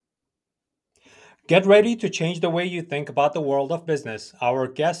Get ready to change the way you think about the world of business. Our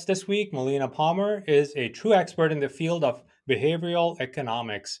guest this week, Melina Palmer, is a true expert in the field of behavioral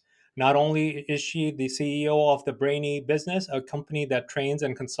economics. Not only is she the CEO of the Brainy Business, a company that trains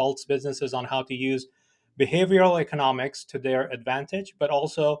and consults businesses on how to use behavioral economics to their advantage, but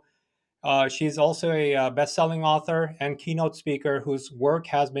also she's also a best-selling author and keynote speaker whose work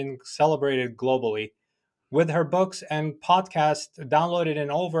has been celebrated globally. With her books and podcasts downloaded in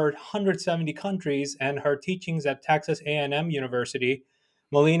over 170 countries and her teachings at Texas A&M University,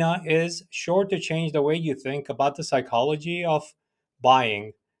 Melina is sure to change the way you think about the psychology of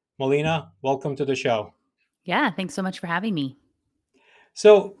buying. Melina, welcome to the show. Yeah, thanks so much for having me.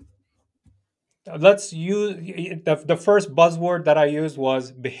 So, let's use the first buzzword that I used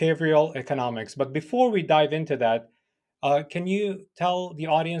was behavioral economics. But before we dive into that, can you tell the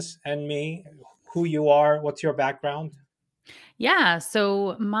audience and me who you are? What's your background? Yeah,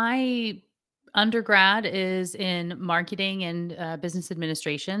 so my undergrad is in marketing and business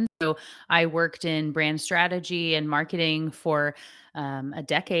administration. So I worked in brand strategy and marketing for a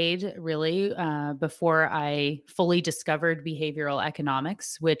decade, really, before I fully discovered behavioral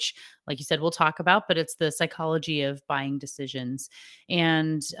economics, which, like you said, we'll talk about, but it's the psychology of buying decisions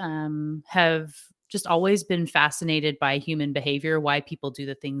and have just always been fascinated by human behavior, why people do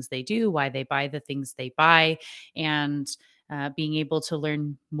the things they do, why they buy the things they buy. And being able to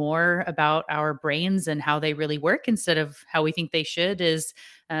learn more about our brains and how they really work instead of how we think they should is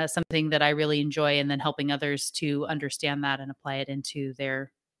something that I really enjoy. And then helping others to understand that and apply it into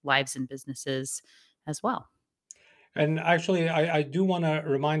their lives and businesses as well. And actually, I do want to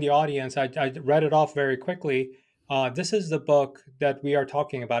remind the audience, I read it off very quickly. This is the book that we are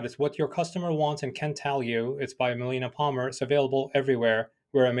talking about. It's What Your Customer Wants and Can Tell You. It's by Melina Palmer. It's available everywhere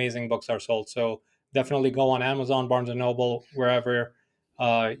where amazing books are sold. So definitely go on Amazon, Barnes and Noble, wherever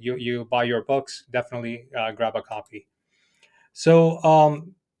you buy your books. Definitely grab a copy. So,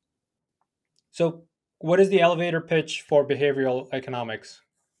 so what is the elevator pitch for behavioral economics?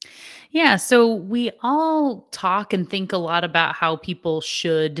 Yeah, so we all talk and think a lot about how people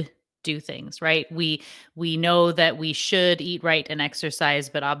should do things, right? We know that we should eat right and exercise,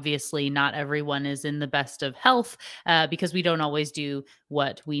 but obviously not everyone is in the best of health because we don't always do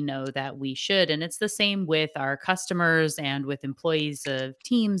what we know that we should. And it's the same with our customers and with employees of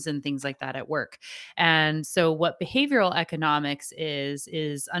teams and things like that at work. And so, what behavioral economics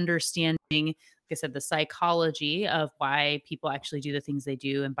is understanding, I said, the psychology of why people actually do the things they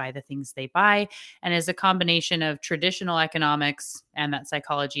do and buy the things they buy. And is a combination of traditional economics and that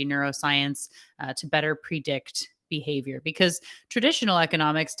psychology, neuroscience, to better predict behavior. Because traditional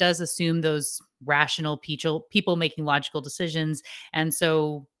economics does assume those rational people making logical decisions. And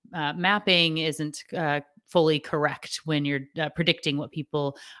so mapping isn't fully correct when you're predicting what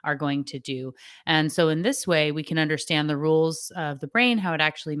people are going to do. And so, in this way, we can understand the rules of the brain, how it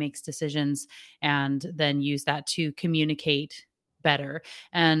actually makes decisions, and then use that to communicate better.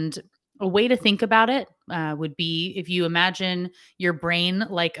 And a way to think about it would be if you imagine your brain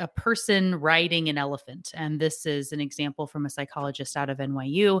like a person riding an elephant. And this is an example from a psychologist out of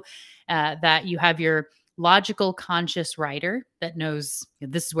NYU, that you have your logical, conscious rider that knows,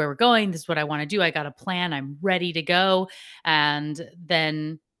 this is where we're going. This is what I want to do. I got a plan. I'm ready to go. And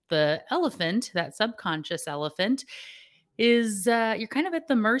then the elephant, that subconscious elephant, is you're kind of at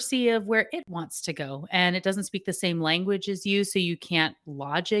the mercy of where it wants to go, and it doesn't speak the same language as you, so you can't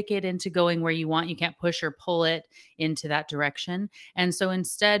logic it into going where you want. You can't push or pull it into that direction. And so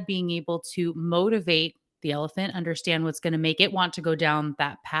instead, being able to motivate the elephant, understand what's going to make it want to go down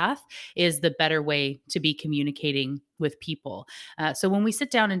that path, is the better way to be communicating with people. So when we sit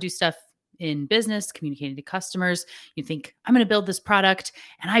down and do stuff in business, communicating to customers, you think, I'm going to build this product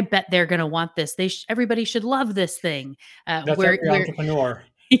and I bet they're going to want this. Everybody should love this thing. That's every We're entrepreneur.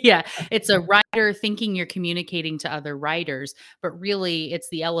 yeah, it's a rider thinking you're communicating to other riders, but really it's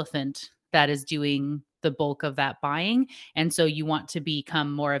the elephant that is doing the bulk of that buying. And so you want to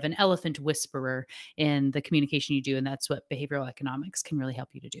become more of an elephant whisperer in the communication you do. And that's what behavioral economics can really help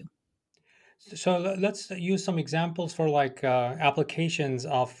you to do. So let's use some examples for like applications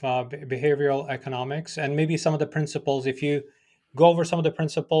of behavioral economics and maybe some of the principles. If you go over some of the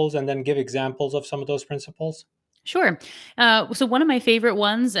principles and then give examples of some of those principles. Sure. So, one of my favorite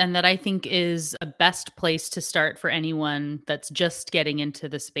ones, and that I think is a best place to start for anyone that's just getting into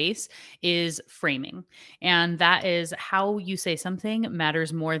the space, is framing. And that is how you say something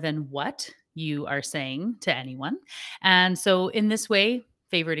matters more than what you are saying to anyone. And so, in this way,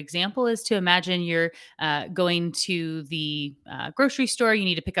 favorite example is to imagine you're going to the grocery store. You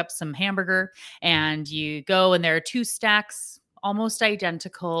need to pick up some hamburger, and you go, and there are two stacks almost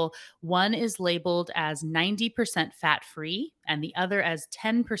identical. One is labeled as 90% fat free and the other as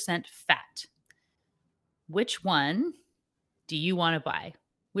 10% fat. Which one do you want to buy?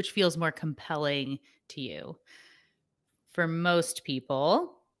 Which feels more compelling to you? For most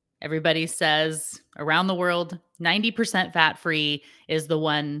people, everybody says around the world, 90% fat free is the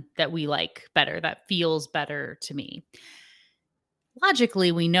one that we like better, that feels better to me.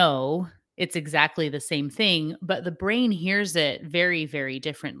 Logically, we know it's exactly the same thing, but the brain hears it very, very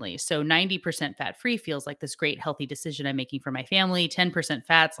differently. So 90% fat free feels like this great healthy decision I'm making for my family. 10%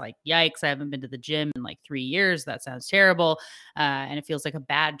 fat's like, yikes, I haven't been to the gym in like 3 years. That sounds terrible. And it feels like a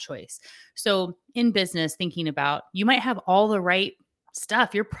bad choice. So in business, thinking about you might have all the right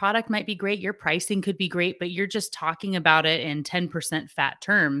stuff. Your product might be great. Your pricing could be great, but you're just talking about it in 10% fat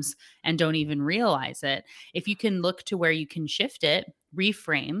terms and don't even realize it. If you can look to where you can shift it,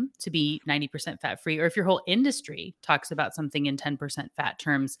 reframe to be 90% fat free, or if your whole industry talks about something in 10% fat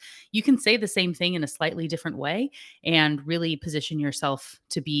terms, you can say the same thing in a slightly different way and really position yourself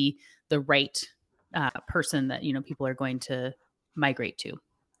to be the right person that people are going to migrate to.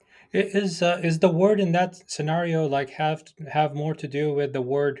 Is the word in that scenario like have more to do with the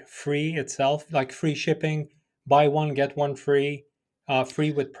word free itself, like free shipping, buy one get one free,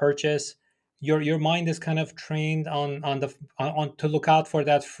 free with purchase? Your mind is kind of trained on the on to look out for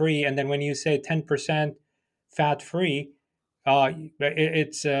that free, and then when you say 10% fat free,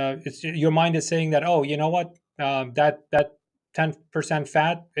 it's your mind is saying that, oh, you know what, that 10%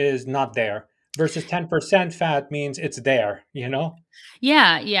 fat is not there, versus 10% fat means it's there, you know.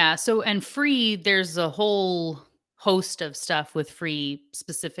 Yeah, yeah. So and free, there's a whole host of stuff with free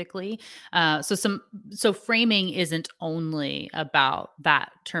specifically. So framing isn't only about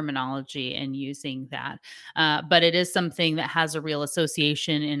that terminology and using that, but it is something that has a real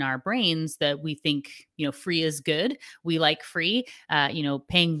association in our brains that we think free is good. We like free.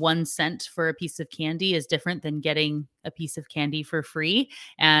 Paying 1 cent for a piece of candy is different than getting a piece of candy for free.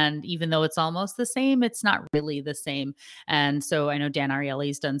 And even though it's almost the same, it's not really the same. And so I know Dan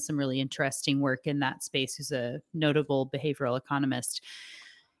Ariely's done some really interesting work in that space, who's a notable behavioral economist.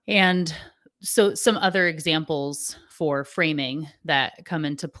 And so some other examples for framing that come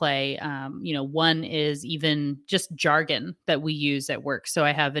into play, one is even just jargon that we use at work. So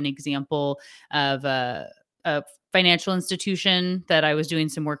I have an example of a financial institution that I was doing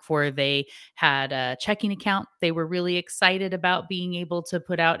some work for. They had a checking account. They were really excited about being able to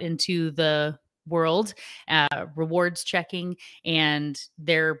put out into the world rewards checking, and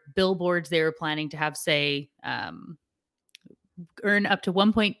their billboards they were planning to have say earn up to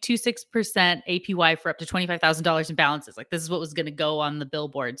 1.26% APY for up to $25,000 in balances. Like this is what was going to go on the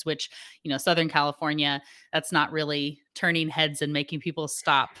billboards, which, Southern California, that's not really turning heads and making people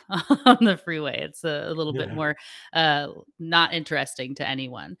stop on the freeway. It's a little bit Yeah. more not interesting to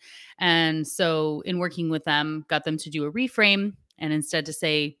anyone. And so in working with them, got them to do a reframe and instead to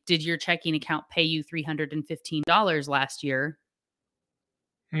say, did your checking account pay you $315 last year?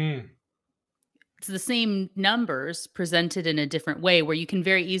 Hmm. It's the same numbers presented in a different way where you can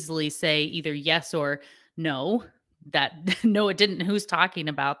very easily say either yes or no, that no it didn't, who's talking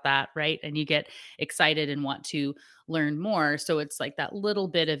about that, right? And you get excited and want to learn more. So it's like that little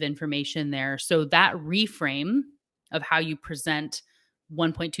bit of information there. So that reframe of how you present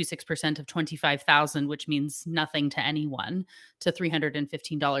 1.26% of 25,000, which means nothing to anyone, to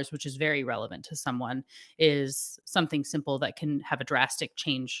 $315, which is very relevant to someone, is something simple that can have a drastic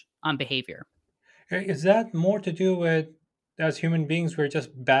change on behavior. Is that more to do with, as human beings, we're just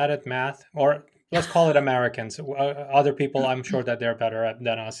bad at math? Or let's call it Americans. Other people, I'm sure that they're better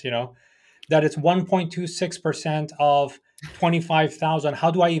than us, you know? That it's 1.26% of 25,000.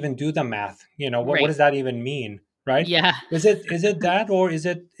 How do I even do the math? You know, what Right. does that even mean? Right? Yeah. Is it that, or is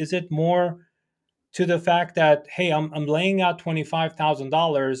it more to the fact that, hey, I'm laying out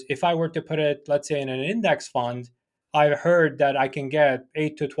 $25,000. If I were to put it, let's say, in an index fund, I've heard that I can get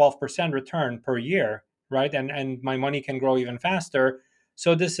 8 to 12% return per year, right? And my money can grow even faster.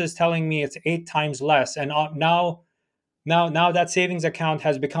 So this is telling me it's 8 times less. And now that savings account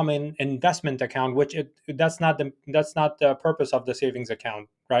has become an investment account, which that's not the purpose of the savings account,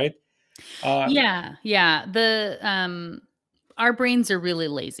 right? Uh, Yeah, yeah. The our brains are really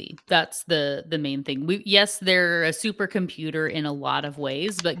lazy. That's the main thing. Yes, they're a supercomputer in a lot of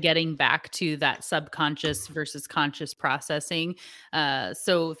ways, but getting back to that subconscious versus conscious processing.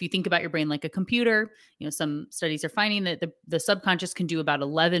 So if you think about your brain like a computer, some studies are finding that the subconscious can do about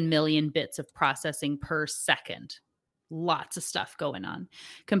 11 million bits of processing per second. Lots of stuff going on.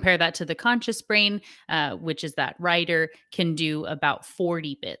 Compare that to the conscious brain, which is that writer can do about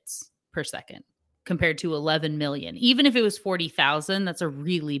 40 bits per second. compared to 11 million. Even if it was 40,000, that's a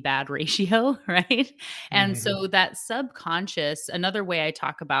really bad ratio, right? And Hmm. so that subconscious, another way I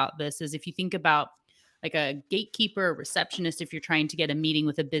talk about this is if you think about like a gatekeeper, a receptionist, if you're trying to get a meeting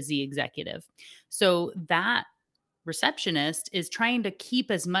with a busy executive. So that receptionist is trying to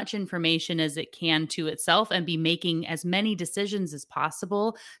keep as much information as it can to itself and be making as many decisions as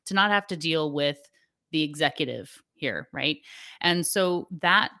possible to not have to deal with the executive here, right? And so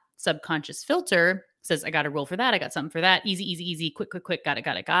that subconscious filter says, I got a rule for that. I got something for that. Easy, easy, easy, quick, quick, quick. Got it,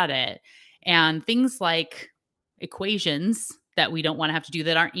 got it, got it. And things like equations that we don't want to have to do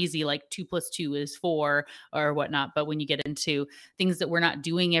that aren't easy, like 2 plus 2 is 4 or whatnot. But when you get into things that we're not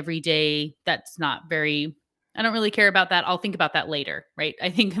doing every day, that's not very, I don't really care about that. I'll think about that later, right? I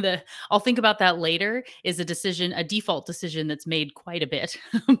think the I'll think about that later is a decision, a default decision that's made quite a bit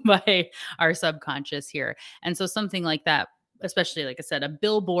by our subconscious here. And so something like that, especially like I said, a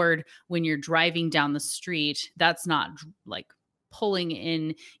billboard when you're driving down the street, that's not like pulling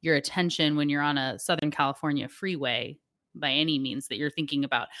in your attention when you're on a Southern California freeway by any means that you're thinking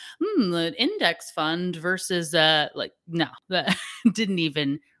about the index fund versus like no, that didn't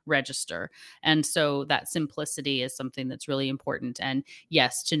even register. And so that simplicity is something that's really important. And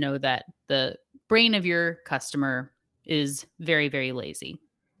yes, to know that the brain of your customer is very, very lazy.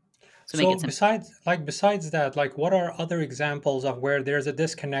 So make So it simple. besides that, like what are other examples of where there's a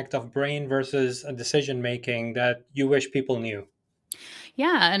disconnect of brain versus a decision making that you wish people knew?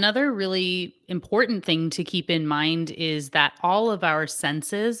 Yeah, another really important thing to keep in mind is that all of our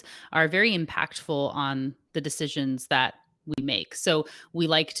senses are very impactful on the decisions that we make. So we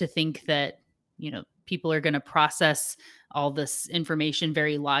like to think that, people are going to process all this information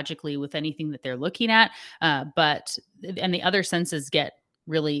very logically with anything that they're looking at. And the other senses get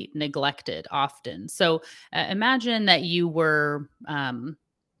really neglected often. So imagine that you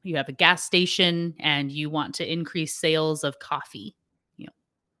have a gas station and you want to increase sales of coffee.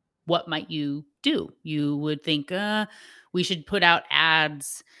 What might you do? You would think, we should put out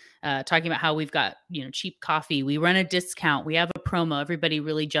ads talking about how we've got, cheap coffee. We run a discount. We have a promo. Everybody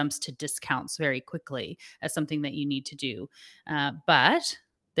really jumps to discounts very quickly as something that you need to do. But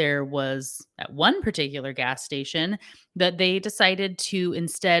there was at one particular gas station that they decided to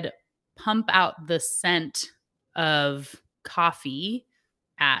instead pump out the scent of coffee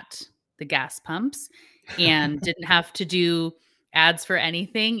at the gas pumps and didn't have to do ads for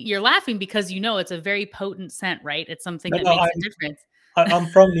anything. You're laughing because it's a very potent scent, right? It's something No, that no, makes a difference. I'm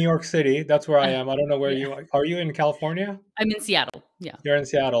from New York City. That's where I Uh, am. I don't know where yeah. you are. Are you in California? I'm in Seattle. Yeah. You're in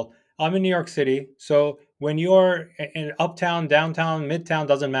Seattle. I'm in New York City. So when you're in uptown, downtown, midtown,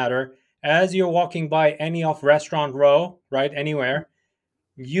 doesn't matter. As you're walking by any of Restaurant Row, right, anywhere,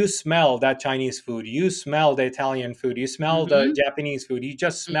 you smell that Chinese food. You smell the Italian food. You smell the Mhm. Japanese food. You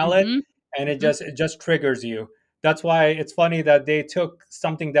just smell it, Mhm. and it Mhm. just triggers you. That's why it's funny that they took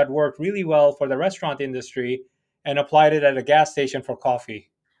something that worked really well for the restaurant industry and applied it at a gas station for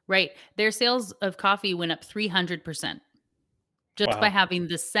coffee. Right. Their sales of coffee went up 300% just by Wow. having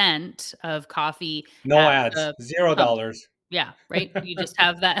the scent of coffee No at ads, the zero pump. dollars. Yeah, right? You just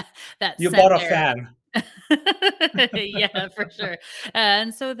have that You scent bought a there. fan. Yeah, for sure.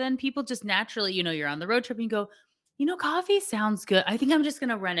 And so then people just naturally, you're on the road trip and you go, coffee sounds good. I think I'm just going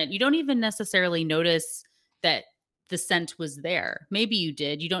to run it. You don't even necessarily notice that the scent was there. Maybe you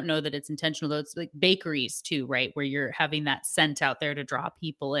did. You don't know that it's intentional, though. It's like bakeries too, right? Where you're having that scent out there to draw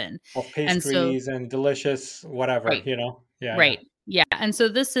people in. Of And so, pastries and delicious whatever, right. you know? Yeah, yeah. Right. Yeah. And so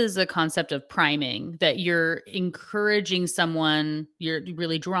this is a concept of priming that you're encouraging someone, you're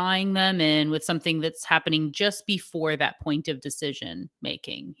really drawing them in with something that's happening just before that point of decision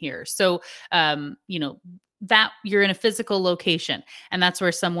making here. So, that you're in a physical location and that's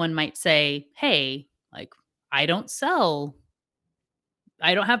where someone might say, hey, like, I don't sell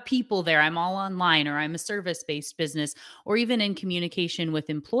I don't have people there. I'm all online, or I'm a service based business, or even in communication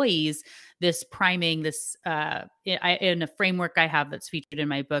with employees. This priming, in a framework I have that's featured in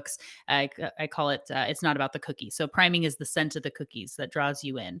my books, I call it, it's not about the cookie. So, priming is the scent of the cookies that draws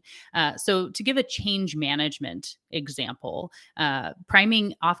you in. So, to give a change management example,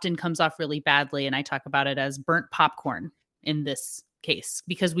 priming often comes off really badly. And I talk about it as burnt popcorn in this case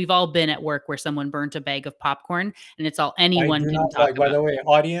because we've all been at work where someone burnt a bag of popcorn and it's all I anyone do can not talk like, by about. the way,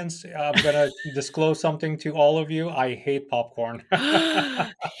 audience, I'm gonna disclose something to all of you. I hate popcorn.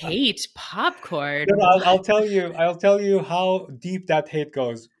 Hate No, popcorn. no, What? I'll tell you how deep that hate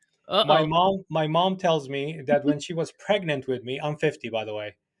goes. Uh-oh. My mom tells me that when she was pregnant with me, I'm 50 by the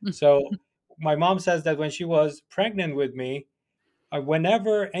way. So my mom says that when she was pregnant with me,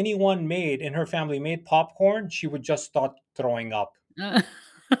 whenever anyone made in her family made popcorn, she would just start throwing up.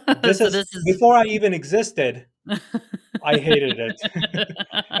 This So is this is before I even existed. I hated it.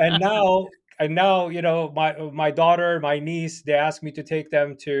 and now my daughter, my niece, they ask me to take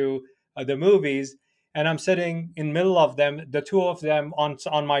them to the movies, and I'm sitting in middle of them. The two of them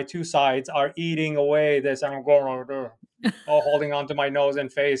on my two sides are eating away this, and I'm going oh, holding onto my nose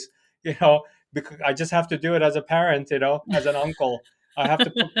and face, you know, because I just have to do it as a parent, as an uncle. I have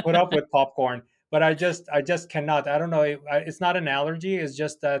to put up with popcorn, but I just cannot. I don't know. It's not an allergy. It's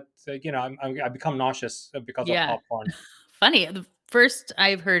just that I become nauseous because of yeah. popcorn. Funny. The first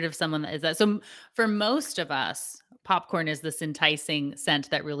I've heard of someone that is that. So for most of us, popcorn is this enticing scent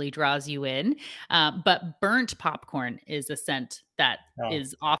that really draws you in. But burnt popcorn is a scent that Oh.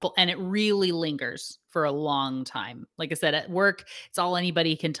 is awful and it really lingers for a long time. Like I said, at work, it's all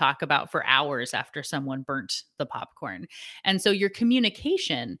anybody can talk about for hours after someone burnt the popcorn. And so your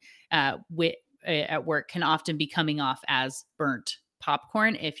communication at work can often be coming off as burnt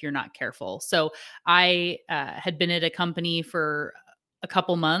popcorn if you're not careful. So I had been at a company for a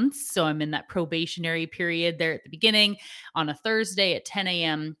couple months. So I'm in that probationary period there at the beginning. On a Thursday at 10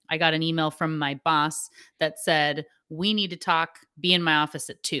 a.m., I got an email from my boss that said, "We need to talk, be in my office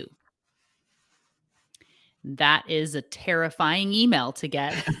at 2." That is a terrifying email to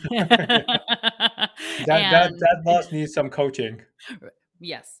get. That And boss needs some coaching.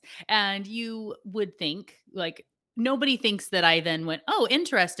 yes. And you would think, like, nobody thinks that I then went, "Oh,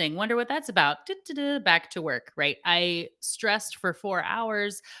 interesting. Wonder what that's about." Du-du-du, back to work, right? I stressed for 4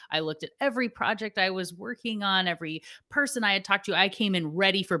 hours. I looked at every project I was working on, every person I had talked to. I came in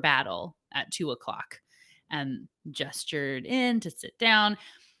ready for battle at 2 o'clock and gestured in to sit down.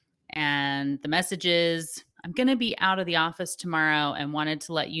 And the message is, "I'm going to be out of the office tomorrow and wanted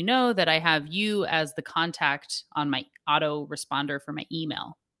to let you know that I have you as the contact on my auto responder for my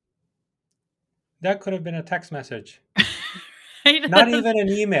email." That could have been a text message. Right? Not even an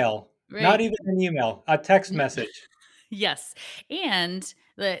email. Not Right. even an email. A text message. Yes. And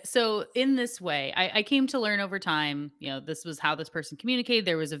so in this way, I came to learn over time, this was how this person communicated.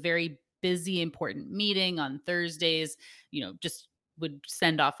 There was a very busy, important meeting on Thursdays, just would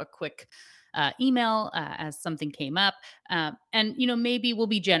send off a quick email as something came up. And, maybe we'll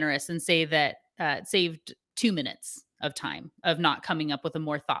be generous and say that it saved 2 minutes of time of not coming up with a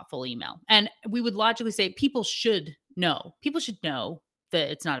more thoughtful email. And we would logically say people should know. People should know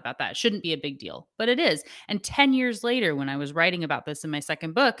that it's not about that. It shouldn't be a big deal, but it is. And 10 years later, when I was writing about this in my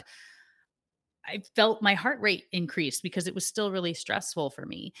second book, I felt my heart rate increase because it was still really stressful for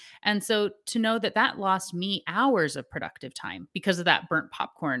me. And so to know that that lost me hours of productive time because of that burnt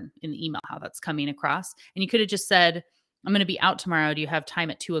popcorn in the email, how that's coming across. And you could have just said, "I'm going to be out tomorrow. Do you have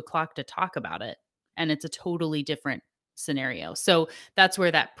time at 2 o'clock to talk about it?" And it's a totally different scenario. So that's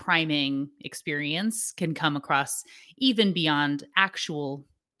where that priming experience can come across even beyond actual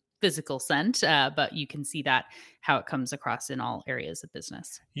physical scent, but you can see that how it comes across in all areas of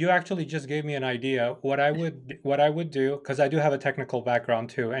business. You actually just gave me an idea. What I would do, because I do have a technical background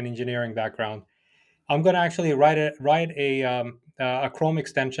too, an engineering background. I'm gonna actually write a Chrome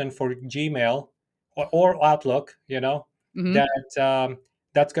extension for Gmail or Outlook, Mhm. that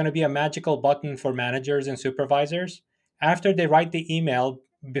that's gonna be a magical button for managers and supervisors. After they write the email,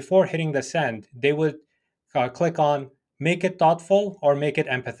 before hitting the send, they would click on make it thoughtful or make it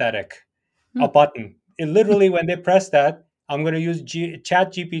empathetic, a Mm. button. It literally, when they press that, I'm going to use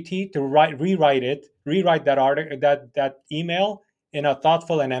Chat GPT to rewrite that article, that email in a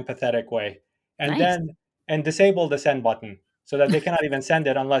thoughtful and empathetic way, and Nice. then and disable the send button so that they cannot even send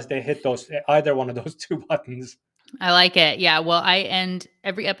it unless they hit those either one of those two buttons. I like it. Yeah. Well, I end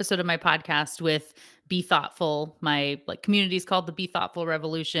every episode of my podcast with "Be thoughtful." My community is called the Be Thoughtful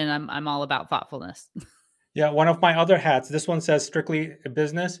Revolution. I'm all about thoughtfulness. Yeah, one of my other hats. This one says strictly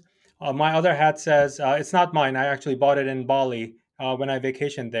business. My other hat says it's not mine. I actually bought it in Bali when I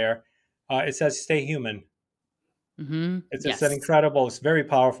vacationed there. It says "Stay human." It's an Yes. incredible. It's very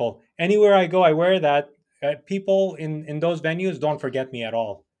powerful. Anywhere I go, I wear that. People in those venues don't forget me at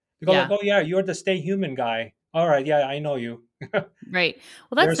all. They go like, Yeah. "Oh yeah, you're the stay human guy." All right, yeah, I know you. Right.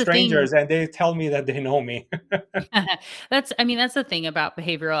 Well, They're that's the thing. strangers, and they tell me that they know me. That's the thing about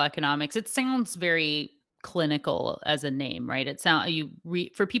behavioral economics. It sounds very clinical as a name, right?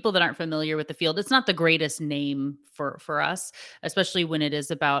 For people that aren't familiar with the field, it's not the greatest name for us, especially when it is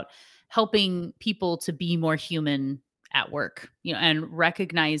about helping people to be more human at work, and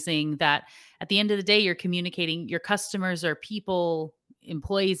recognizing that at the end of the day, you're communicating, your customers are people,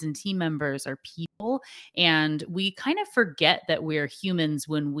 employees and team members are people, and we kind of forget that we're humans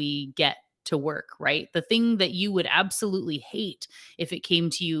when we get to work, right? The thing that you would absolutely hate if it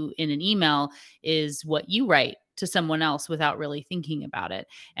came to you in an email is what you write to someone else without really thinking about it.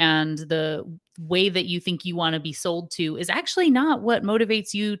 And the way that you think you want to be sold to is actually not what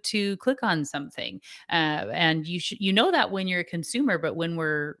motivates you to click on something. And you know that when you're a consumer, but when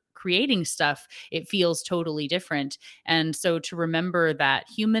we're creating stuff, it feels totally different. And so to remember that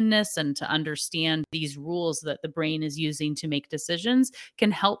humanness and to understand these rules that the brain is using to make decisions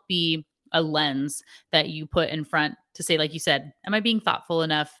can help be a lens that you put in front to say, like you said, am I being thoughtful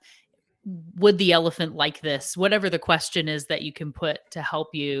enough? Would the elephant like this? Whatever the question is that you can put to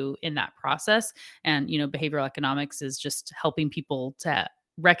help you in that process. And, behavioral economics is just helping people to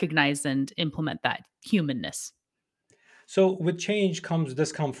recognize and implement that humanness. So with change comes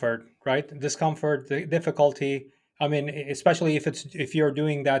discomfort, right? Discomfort, the difficulty. I mean, especially if you're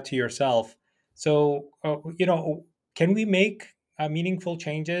doing that to yourself. So can we make meaningful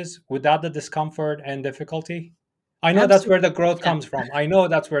changes without the discomfort and difficulty? I know that's Absolutely. where the growth Yeah. comes from. I know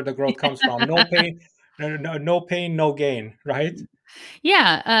that's where the growth comes from. No pain, no pain, no gain, right?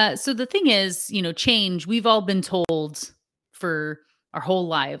 Yeah. So the thing is, change, we've all been told for our whole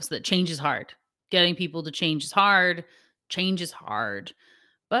lives that change is hard. Getting people to change is hard. Change is hard.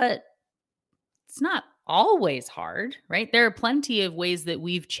 But it's not always hard, right? There are plenty of ways that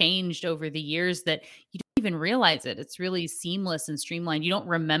we've changed over the years that you don't even realize it. It's really seamless and streamlined. You don't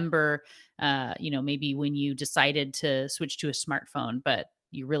remember, maybe when you decided to switch to a smartphone, but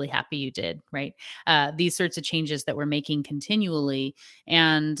you're really happy you did, right? These sorts of changes that we're making continually.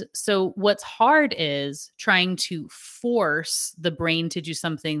 And so, what's hard is trying to force the brain to do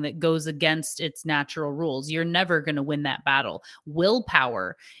something that goes against its natural rules. You're never going to win that battle.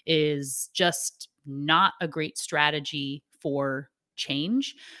 Willpower is just not a great strategy for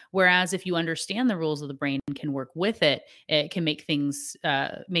change. Whereas if you understand the rules of the brain and can work with it, it can make things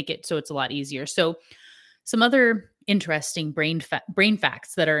make it so it's a lot easier. So some other interesting brain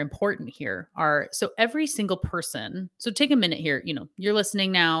facts that are important here are, so every single person, so take a minute here, you're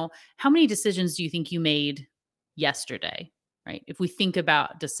listening now, how many decisions do you think you made yesterday? Right? If we think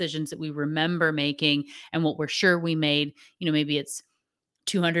about decisions that we remember making and what we're sure we made, maybe it's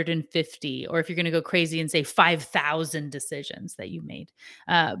 250, or if you're going to go crazy and say 5,000 decisions that you made.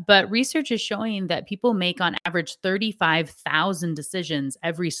 But research is showing that people make on average 35,000 decisions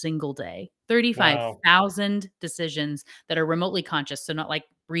every single day. Wow. 35,000 decisions that are remotely conscious. So, not like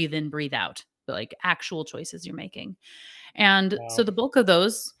breathe in, breathe out, but like actual choices you're making. And so, Wow. the bulk of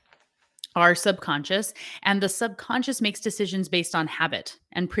those are subconscious, and the subconscious makes decisions based on habit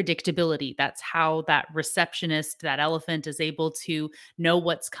and predictability. That's how that receptionist, that elephant, is able to know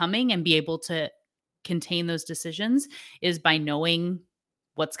what's coming and be able to contain those decisions, is by knowing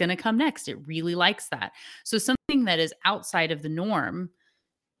what's going to come next. It really likes that. So something that is outside of the norm,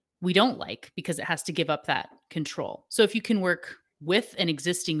 we don't like because it has to give up that control. So if you can work with an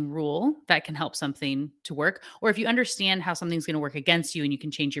existing rule, that can help something to work, or if you understand how something's going to work against you and you can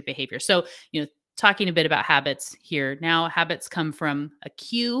change your behavior. So, talking a bit about habits here. Now, habits come from a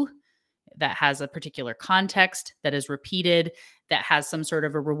cue that has a particular context, that is repeated, that has some sort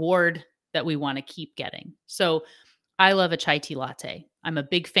of a reward that we want to keep getting. So, I love a chai tea latte. I'm a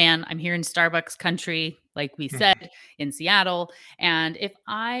big fan. I'm here in Starbucks country, like we said, in Seattle. And if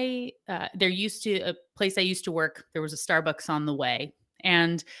there used to, a place I used to work, there was a Starbucks on the way.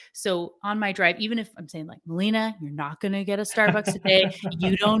 And so on my drive, even if I'm saying, like, Melina, you're not going to get a Starbucks today,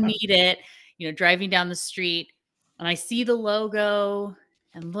 you don't need it, driving down the street and I see the logo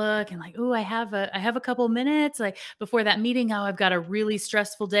and look and like, oh, I have a couple minutes, like, before that meeting. Oh, I've got a really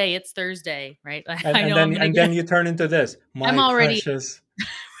stressful day. It's Thursday, right? and, I and know I'm then gonna and get then you turn into this, I'm my already precious.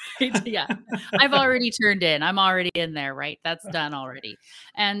 yeah. I've already turned in. I'm already in there, right? That's done already.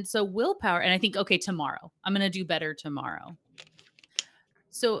 And so willpower, and I think, okay, tomorrow, I'm gonna do better tomorrow.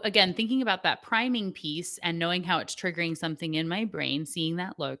 So again, thinking about that priming piece and knowing how it's triggering something in my brain, seeing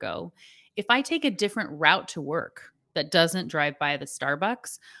that logo, if I take a different route to work that doesn't drive by the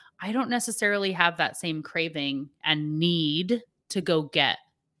Starbucks, I don't necessarily have that same craving and need to go get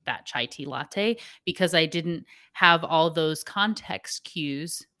that chai tea latte because I didn't have all those context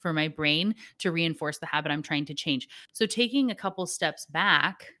cues for my brain to reinforce the habit I'm trying to change. So taking a couple steps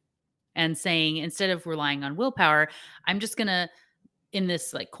back and saying, instead of relying on willpower, I'm just going to, in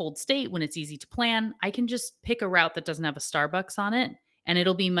this like cold state when it's easy to plan, I can just pick a route that doesn't have a Starbucks on it, and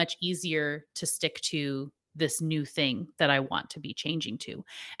it'll be much easier to stick to this new thing that I want to be changing to.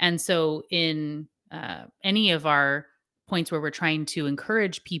 And so, in any of our points where we're trying to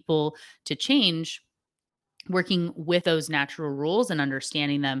encourage people to change, working with those natural rules and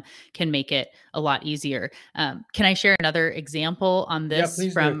understanding them can make it a lot easier. Can I share another example on Yeah, this please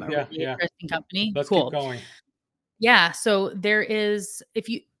do. from a Yeah, really yeah. interesting company? Let's keep Cool. going. Yeah. So there is, if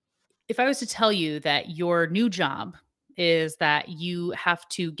you if I was to tell you that your new job is that you have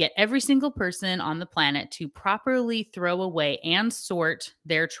to get every single person on the planet to properly throw away and sort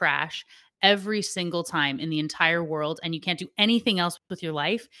their trash every single time in the entire world, and you can't do anything else with your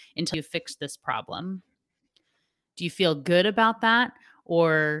life until you fix this problem. Do you feel good about that?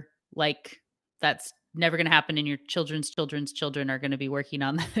 Or like that's never going to happen and your children's children are going to be working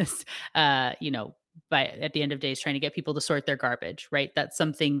on this, you know, by at the end of days trying to get people to sort their garbage, right? That's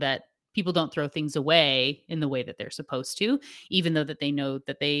something that people don't throw things away in the way that they're supposed to, even though that they know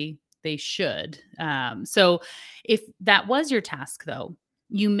that they should. So if that was your task though,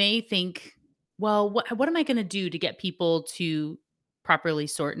 you may think, well, what am I going to do to get people to properly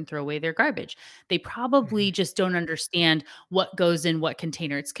sort and throw away their garbage? They probably Mhm. just don't understand what goes in what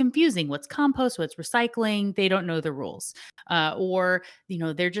container. It's confusing. What's compost? What's recycling? They don't know the rules. Or, you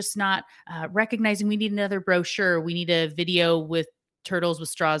know, they're just not recognizing we need another brochure. We need a video with turtles with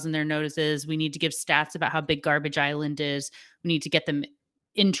straws in their noses. We need to give stats about how big Garbage Island is. We need to get them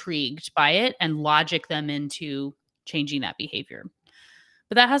intrigued by it and logic them into changing that behavior.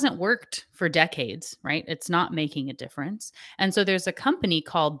 But that hasn't worked for decades, right? It's not making a difference. And so there's a company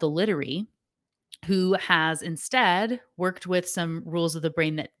called The Littery who has instead worked with some rules of the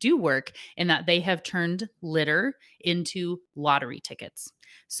brain that do work in that they have turned litter into lottery tickets.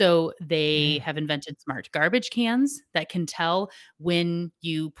 So they Mm. have invented smart garbage cans that can tell when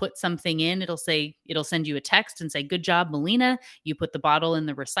you put something in, it'll send you a text and say, "Good job, Melina. You put the bottle in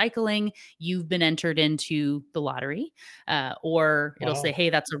the recycling. You've been entered into the lottery." Or it'll say, Wow. "Hey,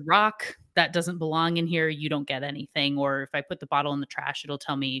 that's a rock that doesn't belong in here. You don't get anything." Or if I put the bottle in the trash, it'll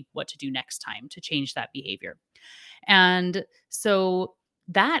tell me what to do next time to change that behavior. And so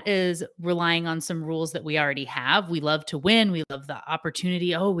that is relying on some rules that we already have. We love to win. We love the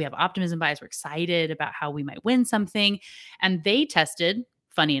opportunity. Oh, we have optimism bias. We're excited about how we might win something. And they tested,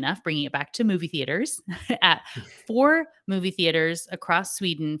 funny enough, bringing it back to movie theaters at 4 movie theaters across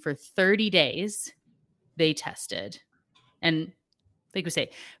Sweden for 30 days. They tested. And like we say,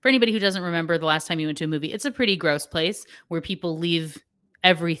 for anybody who doesn't remember the last time you went to a movie, it's a pretty gross place where people leave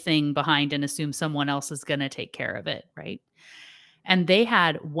everything behind and assume someone else is going to take care of it, right? And they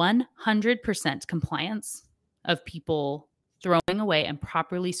had 100% compliance of people throwing away and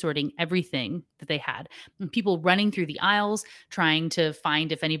properly sorting everything that they had. And people running through the aisles trying to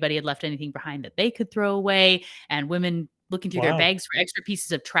find if anybody had left anything behind that they could throw away, and women looking through their Wow. bags for extra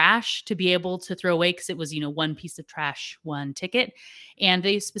pieces of trash to be able to throw away because it was, you know, one piece of trash, one ticket. And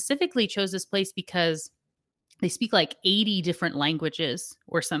they specifically chose this place because they speak like 80 different languages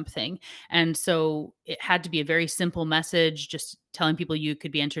or something. And so it had to be a very simple message, just telling people you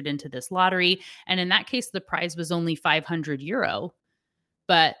could be entered into this lottery. And in that case, the prize was only €500.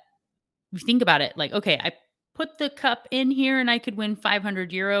 But if you think about it, like, okay, I put the cup in here and I could win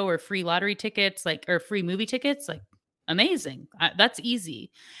 €500 or free lottery tickets, like, or free movie tickets, like, amazing. That's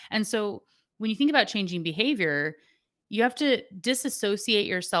easy. And so when you think about changing behavior, you have to disassociate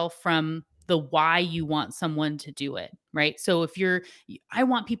yourself from the why you want someone to do it, right? So if I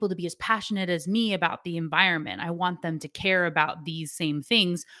want people to be as passionate as me about the environment, I want them to care about these same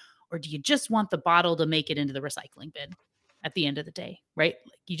things. Or do you just want the bottle to make it into the recycling bin at the end of the day, right?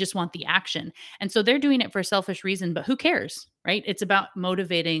 Like you just want the action. And so they're doing it for a selfish reason, but who cares, right? It's about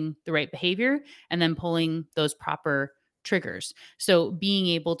motivating the right behavior and then pulling those proper triggers. So being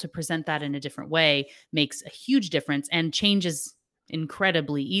able to present that in a different way makes a huge difference, and change is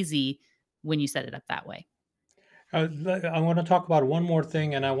incredibly easy when you set it up that way. I want to talk about one more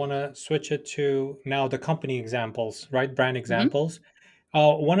thing, and I want to switch it to now the company examples, right? Brand Mhm. examples.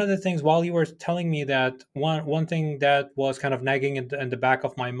 One of the things while you were telling me that one thing that was kind of nagging in the back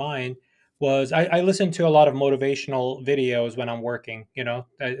of my mind was I listen to a lot of motivational videos when I'm working. You know,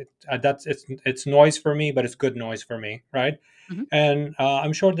 that's it's noise for me, but it's good noise for me, right? Mhm. And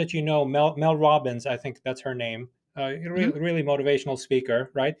I'm sure that you know Mel Robbins. I think that's her name. Mhm. Really motivational speaker,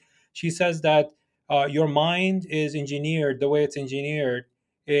 right? She says that your mind is engineered. The way it's engineered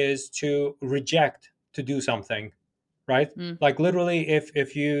is to reject to do something, right? Mm. Like literally,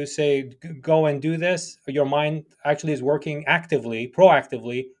 if you say go and do this, your mind actually is working actively,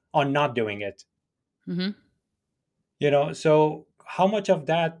 proactively on not doing it. Mhm. You know, so how much of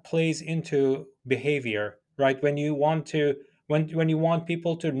that plays into behavior, right? When you want to when you want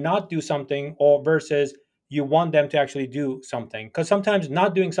people to not do something, or versus you want them to actually do something, because sometimes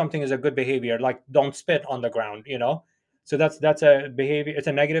not doing something is a good behavior, like don't spit on the ground, you know. So that's a behavior, it's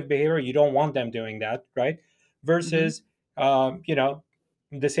a negative behavior, you don't want them doing that, right? Mhm. Versus you know,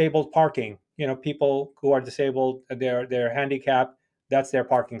 disabled parking, you know, people who are disabled, they're handicapped, that's their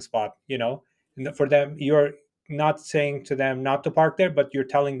parking spot, you know. And for them, you're not saying to them not to park there, but you're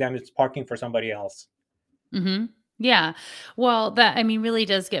telling them it's parking for somebody else. Mhm. Yeah. Well, that I mean really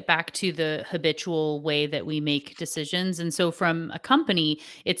does get back to the habitual way that we make decisions. And so from a company,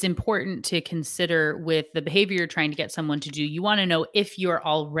 it's important to consider with the behavior you're trying to get someone to do. You want to know if you're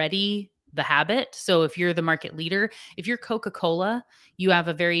already the habit. So if you're the market leader, if you're Coca-Cola, you have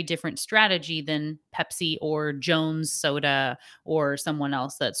a very different strategy than Pepsi or Jones Soda or someone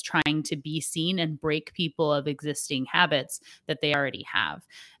else that's trying to be seen and break people of existing habits that they already have.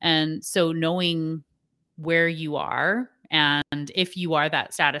 And so knowing where you are. And if you are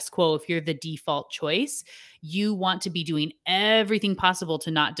that status quo, if you're the default choice, you want to be doing everything possible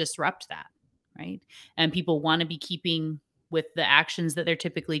to not disrupt that. Right. And people want to be keeping with the actions that they're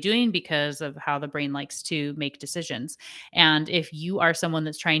typically doing because of how the brain likes to make decisions. And if you are someone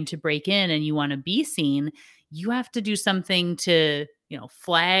that's trying to break in and you want to be seen, you have to do something to,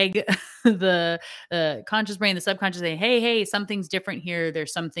 flag the conscious brain, the subconscious saying, hey, something's different here.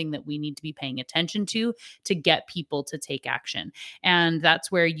 There's something that we need to be paying attention to get people to take action. And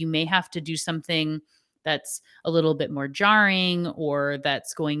that's where you may have to do something that's a little bit more jarring or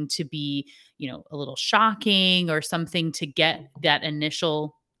that's going to be, a little shocking or something to get that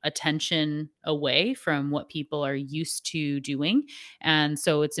initial attention away from what people are used to doing. And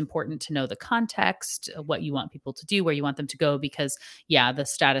so it's important to know the context, what you want people to do, where you want them to go, because, yeah, the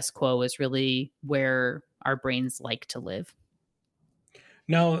status quo is really where our brains like to live.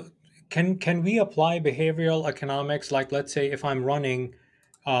 Now, can we apply behavioral economics? Like, let's say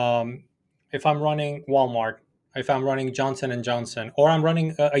um, if I'm running Walmart, if I'm running Johnson and Johnson, or I'm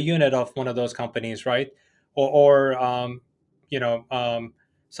running a unit of one of those companies, right? Or you know,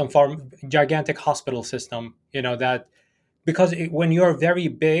 some gigantic hospital system, that because when you're very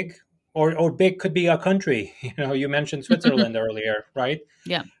big, or big could be a country. You mentioned Switzerland earlier, right?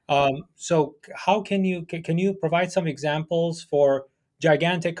 Yeah. So how can you provide some examples for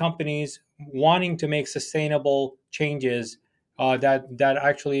gigantic companies wanting to make sustainable changes that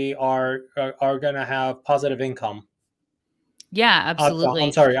actually are going to have positive income? Yeah, Outcome. I'm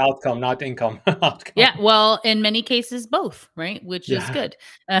absolutely. sorry, outcome, not income. Yeah, Outcome. well, in many cases, both, right? Which is Yeah. good.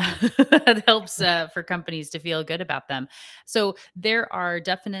 That helps for companies to feel good about them. So there are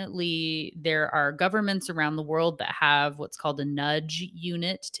governments around the world that have what's called a nudge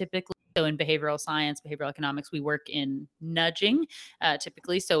unit, typically. So in behavioral science, behavioral economics, we work in nudging,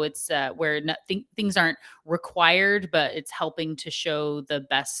 typically. So it's where things aren't required, but it's helping to show the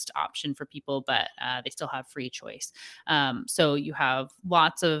best option for people, but they still have free choice. So you have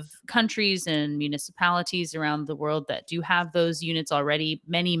lots of countries and municipalities around the world that do have those units already,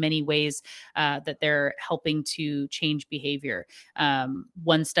 many, many ways that they're helping to change behavior.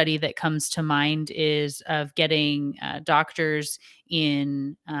 One study that comes to mind is of getting doctors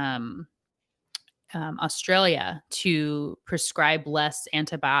in Australia to prescribe less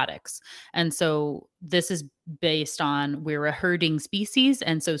antibiotics. And so this is based on we're a herding species.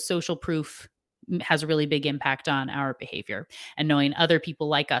 And so social proof has a really big impact on our behavior and knowing other people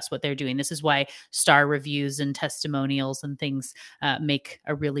like us, what they're doing. This is why star reviews and testimonials and things make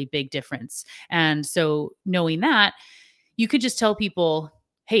a really big difference. And so knowing that, you could just tell people,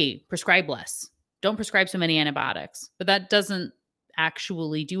 hey, prescribe less. Don't prescribe so many antibiotics. But that doesn't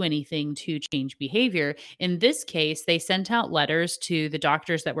actually do anything to change behavior. In this case, they sent out letters to the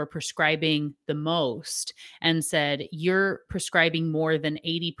doctors that were prescribing the most and said, you're prescribing more than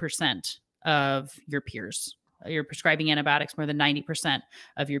 80% of your peers. You're prescribing antibiotics more than 90%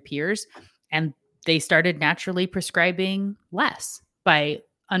 of your peers. And they started naturally prescribing less by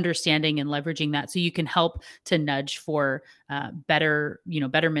understanding and leveraging that, so you can help to nudge for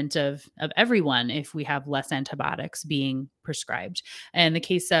betterment of everyone if we have less antibiotics being prescribed. In the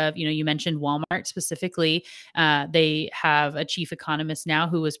case of, you mentioned Walmart specifically, they have a chief economist now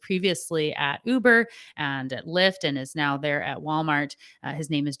who was previously at Uber and at Lyft and is now there at Walmart. His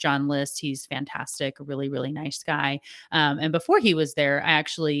name is John List. He's fantastic, a really, really nice guy. And before he was there, I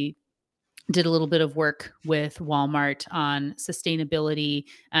actually did a little bit of work with Walmart on sustainability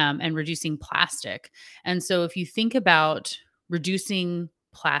and reducing plastic. And so, if you think about reducing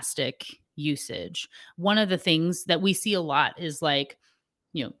plastic usage, one of the things that we see a lot is like,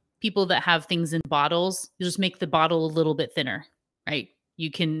 people that have things in bottles, you just make the bottle a little bit thinner, right? You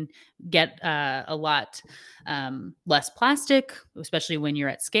can get a lot less plastic, especially when you're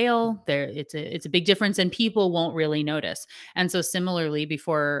at scale. It's a big difference, and people won't really notice. And so, similarly,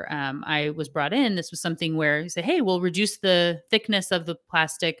 before I was brought in, this was something where you say, "Hey, we'll reduce the thickness of the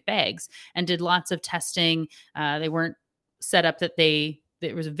plastic bags," and did lots of testing. They weren't set up that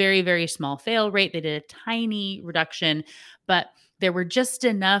there was a very, very small fail rate. They did a tiny reduction, but there were just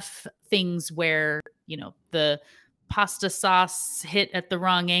enough things where the pasta sauce hit at the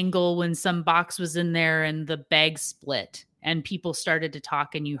wrong angle when some box was in there and the bag split and people started to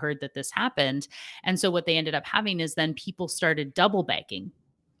talk and you heard that this happened. And so what they ended up having is then people started double bagging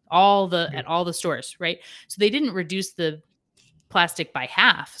at all the stores, right? So they didn't reduce the plastic by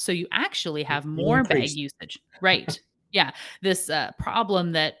half. So you actually have You more bag increased. usage. Right. Yeah. This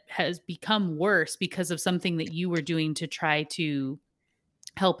problem that has become worse because of something that you were doing to try to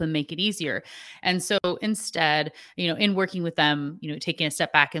help and make it easier. And so instead, in working with them, taking a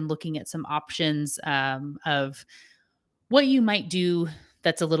step back and looking at some options of what you might do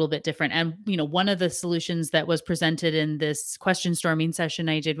that's a little bit different. And, one of the solutions that was presented in this question storming session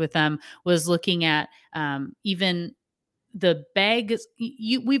I did with them was looking at even the bags.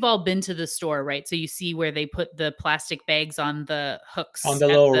 We've all been to the store, right? So you see where they put the plastic bags on the On hooks the at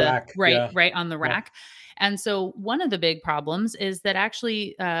little the rack. right, Yeah. right on the Yeah. rack. And so one of the big problems is that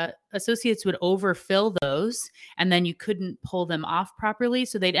actually associates would overfill those and then you couldn't pull them off properly.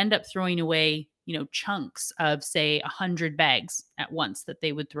 So they'd end up throwing away, chunks of say 100 bags at once that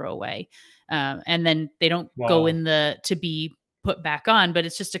they would throw away. And then they don't go Wow. in to be put back on, but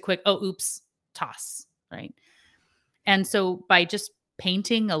it's just a quick, oh, oops, toss. Right. And so by just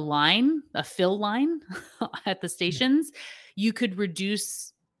painting a fill line at the stations, you could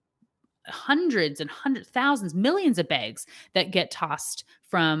reduce hundreds and hundreds, thousands, millions of bags that get tossed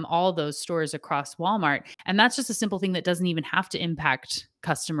from all those stores across Walmart. And that's just a simple thing that doesn't even have to impact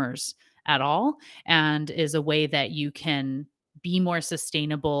customers at all and is a way that you can be more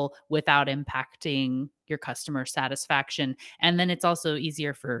sustainable without impacting your customer satisfaction. And then it's also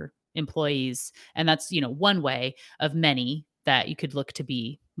easier for employees. And that's, one way of many that you could look to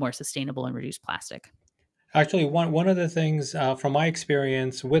be more sustainable and reduce plastic. Actually, one of the things from my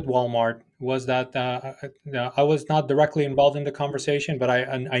experience with Walmart was that I was not directly involved in the conversation, but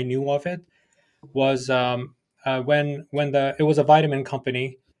I knew of it. Was when the it was a vitamin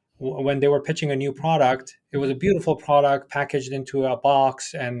company. When they were pitching a new product, it was a beautiful product packaged into a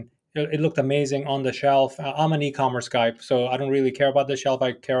box, and it looked amazing on the shelf. I'm an e-commerce guy, so I don't really care about the shelf.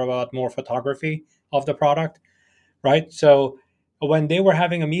 I care about more photography of the product, right? So when they were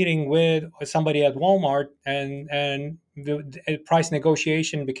having a meeting with somebody at Walmart, and the price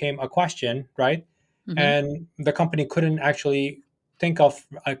negotiation became a question, right? Hmm. And the company couldn't actually think of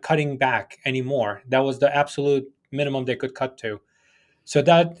cutting back anymore. That was the absolute minimum they could cut to. So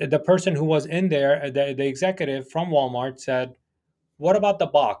that the person who was in there, the executive from Walmart said, "What about the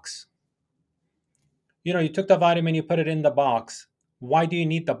box? You took the vitamin, you put it in the box. Why do you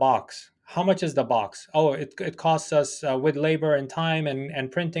need the box? How much is the box? Oh, it costs us with labor and time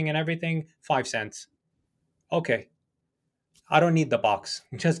and printing and everything 5 cents. Okay, I don't need the box.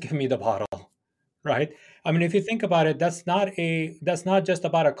 Just give me the bottle, right? I mean, if you think about it, that's not just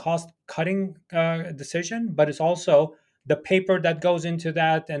about a cost cutting decision, but it's also the paper that goes into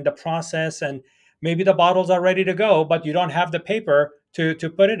that and the process, and maybe the bottles are ready to go, but you don't have the paper to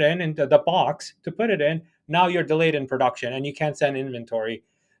put it in into the box to put it in. Now you're delayed in production and you can't send inventory.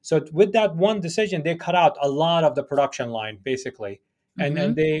 So with that one decision, they cut out a lot of the production line basically, and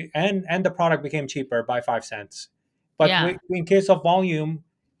Hmm. and the product became cheaper by 5 cents. But Yeah. in case of volume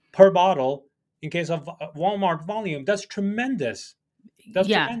per bottle, in case of Walmart volume, that's tremendous. That's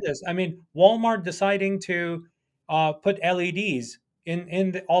Yeah. tremendous. I mean, Walmart deciding to put LEDs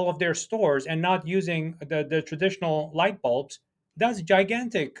in all of their stores and not using the traditional light bulbs. That's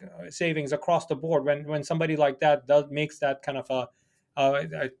gigantic savings across the board. When somebody like that does makes that kind of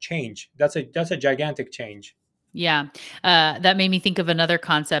a change, that's a gigantic change. Yeah. That made me think of another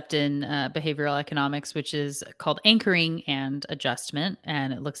concept in behavioral economics, which is called anchoring and adjustment.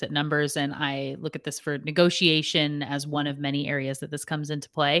 And it looks at numbers. And I look at this for negotiation as one of many areas that this comes into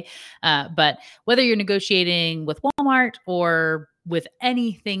play. But whether you're negotiating with Walmart or with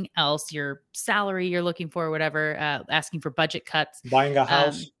anything else, your salary you're looking for, whatever, asking for budget cuts. Buying a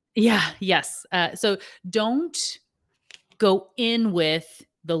house. Yeah. Yes. So don't go in with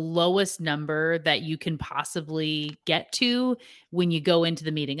the lowest number that you can possibly get to when you go into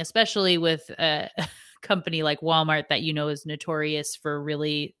the meeting, especially with a company like Walmart that is notorious for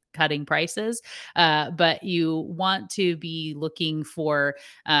really cutting prices. But you want to be looking for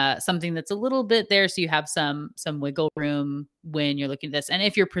something that's a little bit there, so you have some wiggle room when you're looking at this. And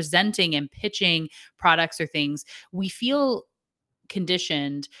if you're presenting and pitching products or things, we feel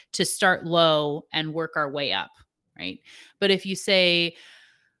conditioned to start low and work our way up, right? But if you say,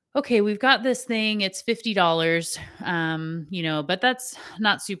 okay, we've got this thing, it's $50, but that's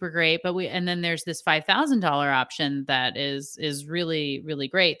not super great. And then there's this $5,000 option that is really, really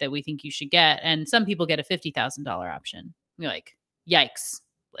great that we think you should get. And some people get a $50,000 option. You're like, yikes.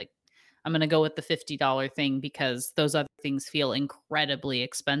 Like, I'm going to go with the $50 thing because those other things feel incredibly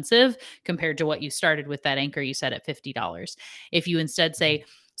expensive compared to what you started with that anchor you said at $50. If you instead say,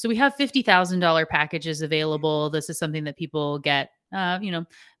 so we have $50,000 packages available. This is something that people get,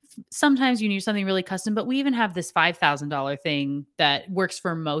 sometimes you need something really custom, but we even have this $5,000 thing that works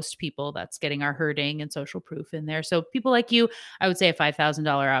for most people. That's getting our herding and social proof in there. So people like you, I would say a $5,000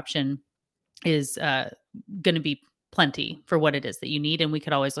 option is going to be plenty for what it is that you need. And we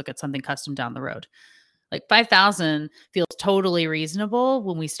could always look at something custom down the road. Like 5,000 feels totally reasonable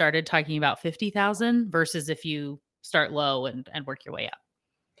when we started talking about 50,000 versus if you start low and work your way up.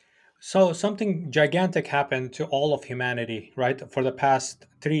 So something gigantic happened to all of humanity, right? For the past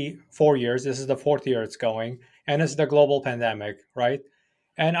 3, 4 years, this is the fourth year it's going, and it's the global pandemic, right?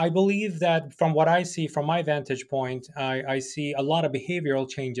 And I believe that from what I see from my vantage point, I see a lot of behavioral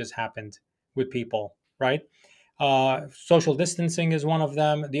changes happened with people, right? Social distancing is one of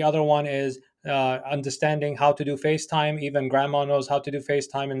them. The other one is understanding how to do FaceTime. Even grandma knows how to do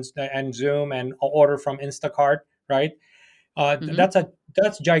FaceTime and Zoom and order from Instacart, right? uh, Hmm. that's a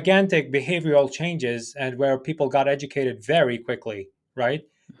that's gigantic behavioral changes, and where people got educated very quickly, right?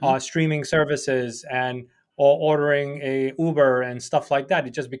 Hmm. Streaming services and or ordering a Uber and stuff like that.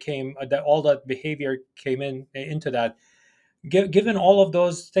 It just became that all that behavior came into that. Given all of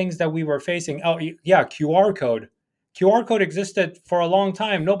those things that we were facing, oh yeah, QR code existed for a long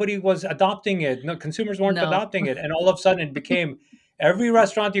time. Nobody was adopting it. No, consumers weren't No. adopting it, and all of a sudden it became every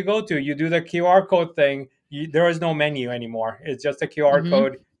restaurant you go to, you do the QR code thing. There is no menu anymore. It's just a QR Hmm.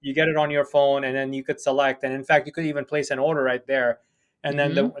 code. You get it on your phone, and then you could select. And in fact, you could even place an order right there, and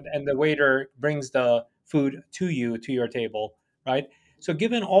then Hmm. the waiter brings the food to you to your table, right? So,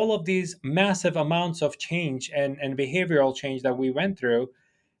 given all of these massive amounts of change and behavioral change that we went through,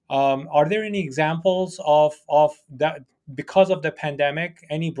 are there any examples of that because of the pandemic?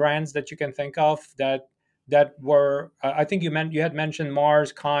 Any brands that you can think of that were? I think you had mentioned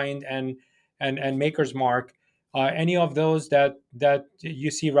Mars, Kind, and Maker's Mark. Any of those that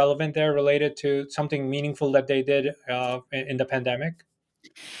you see relevant there, related to something meaningful that they did in the pandemic?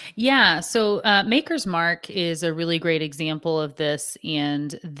 Yeah. So Maker's Mark is a really great example of this.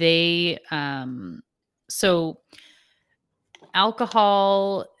 And so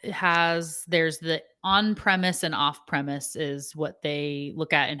alcohol there's the on premise and off premise is what they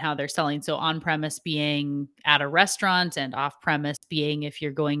look at and how they're selling. So on premise being at a restaurant and off premise being if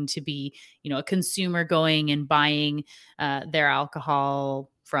you're going to be, a consumer going and buying their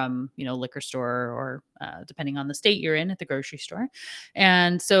alcohol from, liquor store or depending on the state you're in at the grocery store.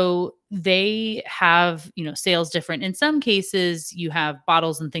 And so they have, sales different. In some cases, you have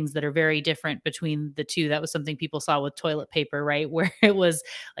bottles and things that are very different between the two. That was something people saw with toilet paper, right? Where it was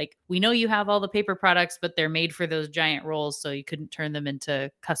like, we know you have all the paper products, but they're made for those giant rolls. So you couldn't turn them into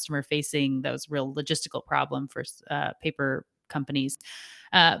customer facing. That was a real logistical problem for paper companies.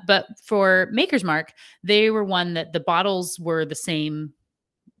 But for Maker's Mark, they were one that the bottles were the same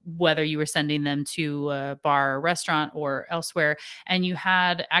whether you were sending them to a bar or restaurant or elsewhere. And you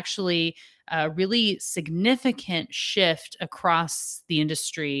had actually a really significant shift across the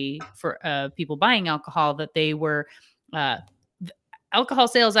industry for people buying alcohol that they were. Uh, Alcohol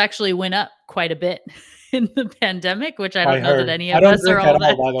sales actually went up quite a bit in the pandemic, which I I don't know that heard. any I of don't us are drink at all all,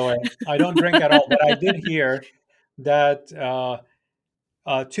 that. by the way. I don't drink at all, but I did hear that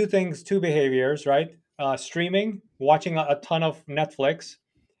two behaviors, right? Streaming, watching a ton of Netflix,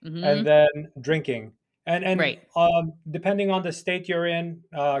 and Hmm. then drinking. And Right. depending on the state you're in,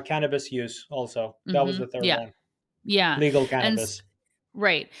 cannabis use also. That was Hmm. the third Yeah. one. Yeah. Legal And cannabis.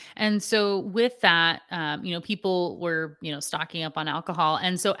 right. And so with that, people were, stocking up on alcohol.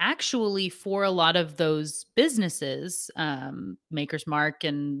 And so actually for a lot of those businesses, Maker's Mark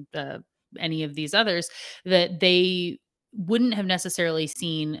and any of these others, that they wouldn't have necessarily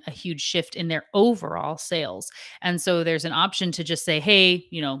seen a huge shift in their overall sales. And so there's an option to just say, hey,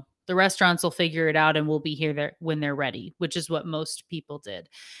 the restaurants will figure it out and we'll be here there when they're ready, which is what most people did.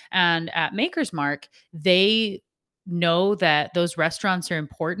 And at Maker's Mark, they know that those restaurants are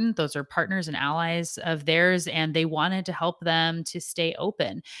important. Those are partners and allies of theirs, and they wanted to help them to stay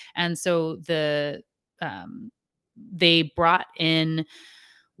open. And so they brought in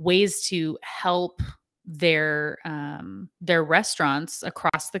ways to help their restaurants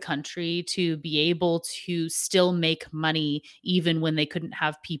across the country to be able to still make money even when they couldn't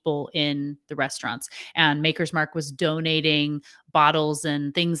have people in the restaurants. And Maker's Mark was donating bottles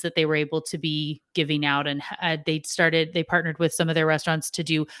and things that they were able to be giving out. And they partnered with some of their restaurants to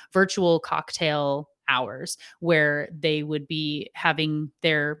do virtual cocktail hours where they would be having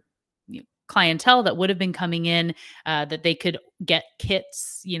their clientele that would have been coming in, that they could get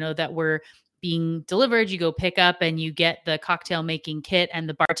kits, that were being delivered. You go pick up and you get the cocktail making kit, and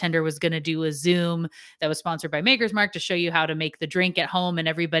the bartender was going to do a Zoom that was sponsored by Maker's Mark to show you how to make the drink at home, and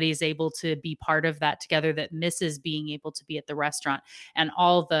everybody's able to be part of that together, that misses being able to be at the restaurant. And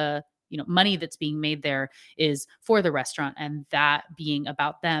all the money that's being made there is for the restaurant, and that being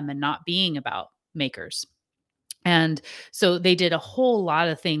about them and not being about Makers. And so they did a whole lot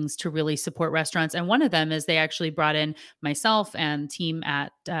of things to really support restaurants. And one of them is they actually brought in myself and team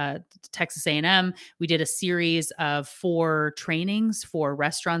at Texas A&M. We did a series of 4 trainings for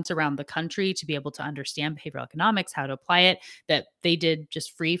restaurants around the country to be able to understand behavioral economics, how to apply it, that they did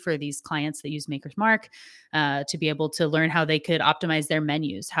just free for these clients that use Maker's Mark, to be able to learn how they could optimize their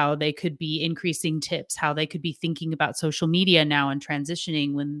menus, how they could be increasing tips, how they could be thinking about social media now and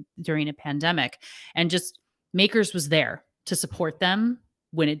transitioning during a pandemic. And just Makers was there to support them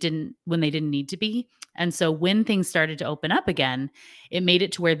when they didn't need to be. And so when things started to open up again, it made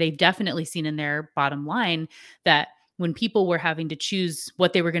it to where they've definitely seen in their bottom line that when people were having to choose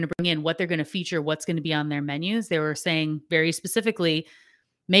what they were going to bring in, what they're going to feature, what's going to be on their menus, they were saying very specifically,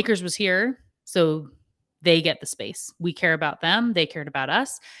 Makers was here, so they get the space. We care about them, they cared about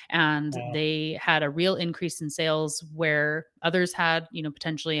us, and they had a real increase in sales where others had,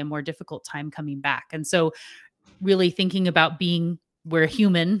 potentially a more difficult time coming back. And so really thinking about we're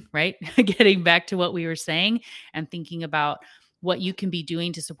human, right? Getting back to what we were saying and thinking about what you can be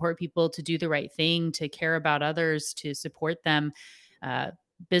doing to support people, to do the right thing, to care about others, to support them.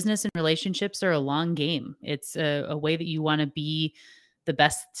 Business and relationships are a long game. It's a way that you want to be the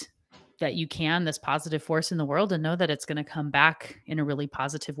best that you can, this positive force in the world, and know that it's going to come back in a really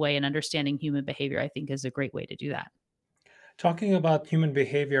positive way. And understanding human behavior, I think, is a great way to do that. Talking about human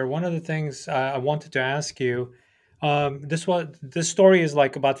behavior, one of the things I wanted to ask you, this story is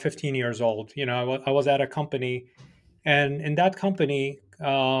like about 15 years old. I was at a company, and in that company,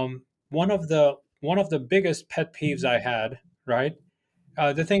 one of the biggest pet peeves I had, right?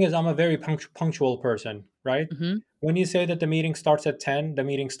 The thing is, I'm a very punctual person, right? Hmm. When you say that the meeting starts at 10, the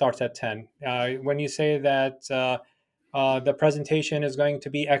meeting starts at 10. When you say that the presentation is going to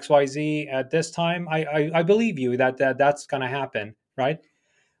be XYZ at this time, I believe you that's going to happen, right?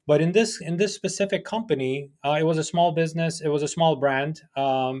 But in this specific company, it was a small business, it was a small brand.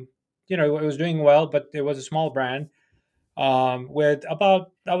 It was doing well, but it was a small brand, with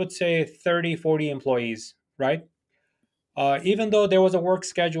about, I would say, 30, 40 employees, right? Even though there was a work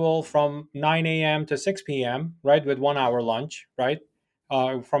schedule from 9 a.m. to 6 p.m., right, with 1 hour lunch, right,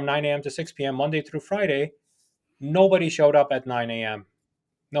 from 9 a.m. to 6 p.m., Monday through Friday, nobody showed up at 9 a.m.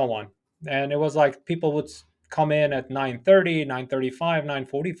 No one. And it was like people would come in at 9:30, 9:35,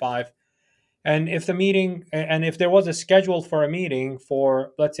 9:45. And if there was a schedule for a meeting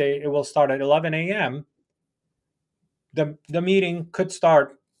for, let's say, it will start at 11 a.m., the meeting could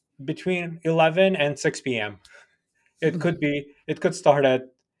start between 11 and 6 p.m. It could start at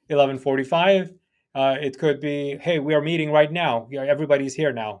 11:45. It could be, hey, we are meeting right now. Yeah, everybody's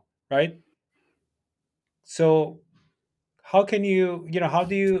here now, right? So how do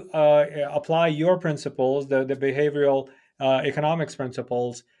you apply your principles, the behavioral economics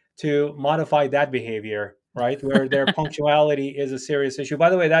principles, to modify that behavior, right? Where their punctuality is a serious issue. By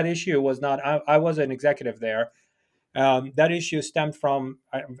the way, that issue was not. I was an executive there. That issue stemmed from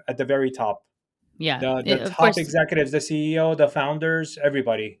at the very top. Yeah, The of top course. executives, the CEO, the founders,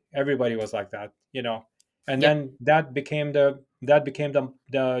 everybody was like that. And Yep. then that became the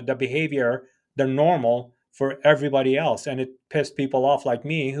behavior, the normal for everybody else, and it pissed people off like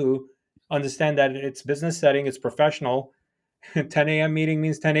me, who understand that it's business setting, it's professional. 10 a.m. meeting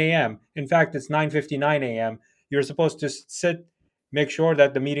means 10 a.m. In fact, it's 9:59 a.m. You're supposed to sit, make sure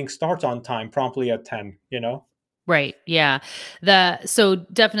that the meeting starts on time, promptly at 10. Right. Yeah. So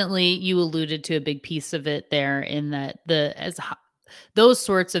definitely you alluded to a big piece of it there, in that those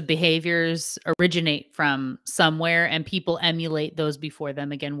sorts of behaviors originate from somewhere, and people emulate those before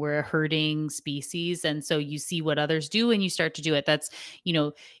them. Again, we're a herding species. And so you see what others do and you start to do it. That's,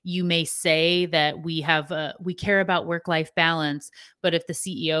 you may say that we care about work life balance, but if the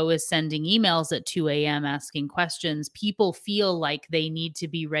CEO is sending emails at 2 a.m. asking questions, people feel like they need to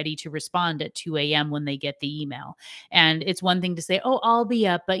be ready to respond at 2 a.m. when they get the email. And it's one thing to say, oh, I'll be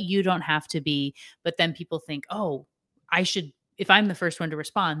up, but you don't have to be. But then people think, oh, I should, if I'm the first one to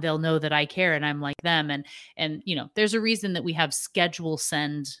respond, they'll know that I care and I'm like them. And there's a reason that we have schedule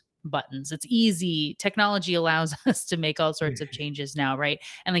send buttons. It's easy. Technology allows us to make all sorts of changes now, right?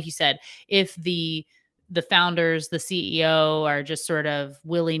 And like you said, if the founders, the CEO are just sort of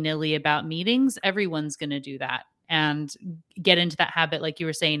willy-nilly about meetings, everyone's going to do that. and get into that habit, like you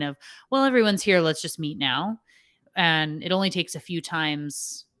were saying, of, well, everyone's here, let's just meet now. And it only takes a few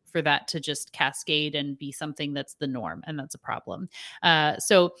times for that to just cascade and be something that's the norm, and that's a problem.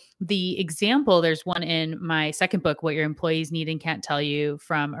 So the example, there's one in my second book, What Your Employees Need and Can't Tell You,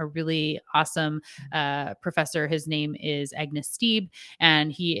 from a really awesome professor. His name is Agnes Stieb,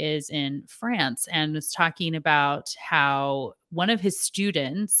 and he is in France, and was talking about how one of his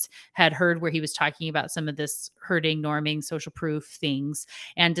students had heard where he was talking about some of this herding, norming, social proof things,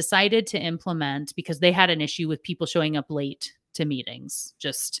 and decided to implement, because they had an issue with people showing up late to meetings.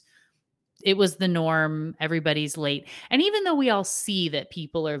 Just, it was the norm. Everybody's late. And even though we all see that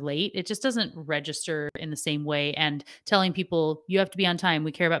people are late, it just doesn't register in the same way. And telling people you have to be on time,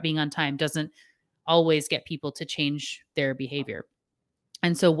 we care about being on time, doesn't always get people to change their behavior.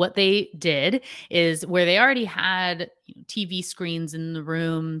 And so what they did is, where they already had TV screens in the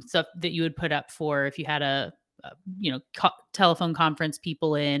room, stuff that you would put up for if you had a telephone conference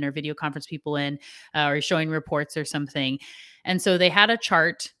people in, or video conference people in, or showing reports or something. And so they had a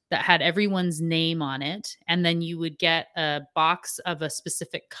chart that had everyone's name on it. And then you would get a box of a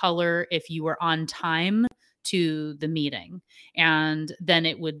specific color if you were on time to the meeting. And then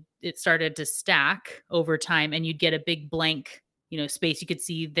it started to stack over time, and you'd get a big blank space. You could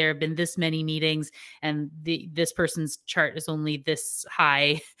see there have been this many meetings, and this person's chart is only this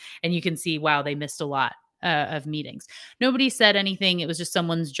high. And you can see, wow, they missed a lot of meetings. Nobody said anything. It was just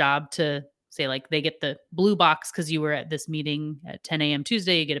someone's job to say, like, they get the blue box because you were at this meeting at 10 a.m.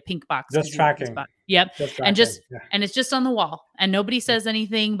 Tuesday. You get a pink box. Just tracking. Yep. Just And tracking. and it's just on the wall, and nobody says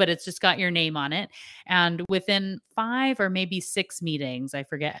anything, but it's just got your name on it. And within 5 or maybe 6 meetings, I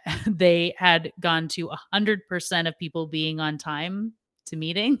forget, they had gone to 100% of people being on time to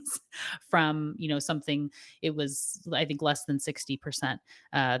meetings from, something, it was, I think, less than 60%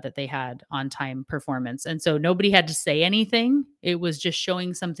 that they had on time performance. And so nobody had to say anything. It was just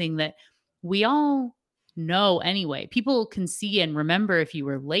showing something that we all know anyway. People can see and remember if you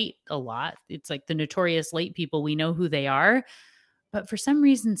were late a lot. It's like the notorious late people. We know who they are. But for some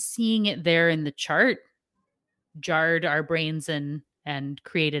reason, seeing it there in the chart jarred our brains and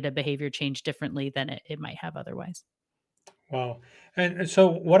created a behavior change differently than it might have otherwise. Wow. And so,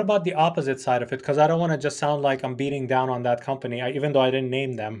 what about the opposite side of it? Because I don't want to just sound like I'm beating down on that company, even though I didn't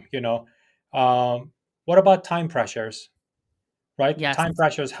name them. What about time pressures? Right? Yes. Time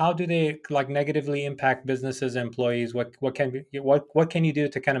pressures. How do they like negatively impact businesses, employees? What can you do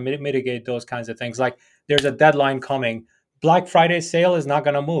to kind of mitigate those kinds of things? Like, there's a deadline coming. Black Friday sale is not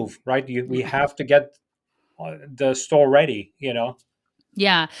going to move, right? We have to get the store ready.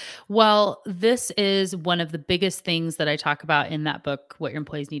 Yeah. Well, this is one of the biggest things that I talk about in that book, What Your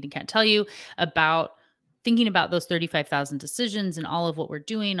Employees Need and Can't Tell You, about thinking about those 35,000 decisions and all of what we're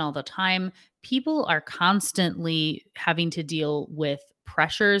doing all the time. People are constantly having to deal with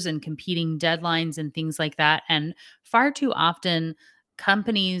pressures and competing deadlines and things like that. And far too often,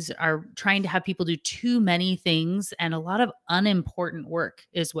 companies are trying to have people do too many things, and a lot of unimportant work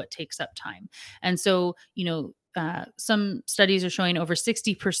is what takes up time. And so, some studies are showing over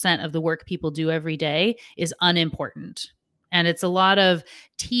 60% of the work people do every day is unimportant. And it's a lot of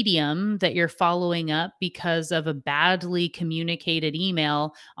tedium that you're following up because of a badly communicated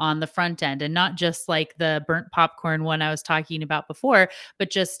email on the front end. And not just like the burnt popcorn one I was talking about before,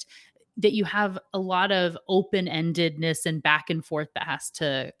 but just that you have a lot of open endedness and back and forth that has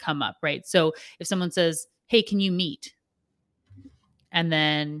to come up, right? So if someone says, "Hey, can you meet?" And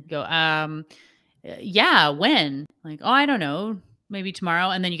then go, yeah, when? Like, oh, I don't know, maybe tomorrow.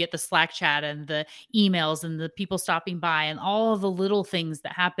 And then you get the Slack chat and the emails and the people stopping by and all the little things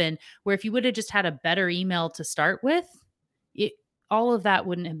that happen, where if you would have just had a better email to start with, it all of that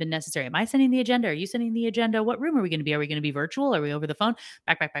wouldn't have been necessary. Am I sending the agenda? Are you sending the agenda? What room are we going to be? Are we going to be virtual? Are we over the phone?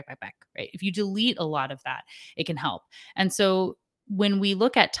 Back, right? If you delete a lot of that, it can help. And so when we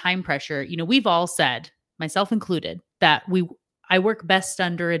look at time pressure, we've all said, myself included, that I work best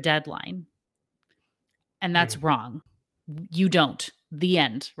under a deadline. And that's wrong. You don't. The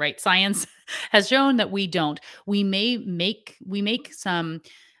end, right? Science has shown that we don't. We make some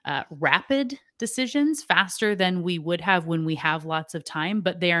rapid decisions faster than we would have when we have lots of time,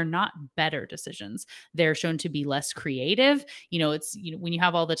 but they are not better decisions. They're shown to be less creative. It's when you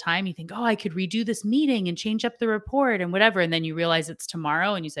have all the time, you think, oh, I could redo this meeting and change up the report and whatever, and then you realize it's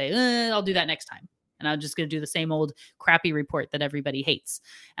tomorrow, and you say, I'll do that next time. And I'm just going to do the same old crappy report that everybody hates.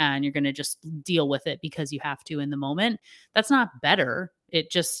 And you're going to just deal with it because you have to in the moment. That's not better. It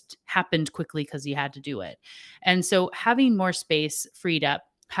just happened quickly because you had to do it. And so having more space freed up,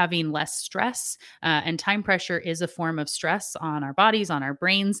 having less stress, and time pressure is a form of stress on our bodies, on our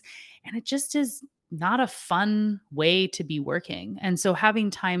brains. And it just is not a fun way to be working. And so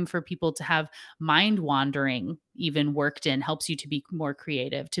having time for people to have mind wandering even worked in helps you to be more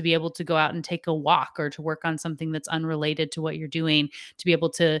creative, to be able to go out and take a walk or to work on something that's unrelated to what you're doing, to be able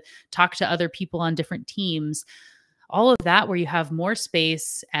to talk to other people on different teams. All of that where you have more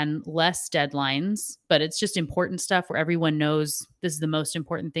space and less deadlines, but it's just important stuff where everyone knows this is the most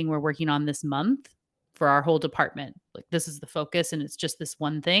important thing we're working on this month for our whole department. Like this is the focus and it's just this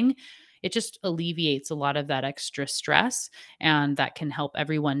one thing. It just alleviates a lot of that extra stress and that can help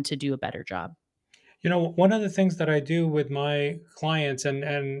everyone to do a better job. One of the things that I do with my clients,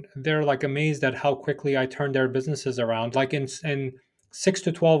 and they're like amazed at how quickly I turn their businesses around. Like in 6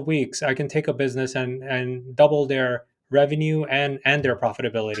 to 12 weeks, I can take a business and double their revenue and their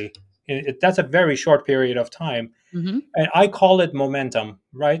profitability. That's a very short period of time, Mhm. and I call it momentum.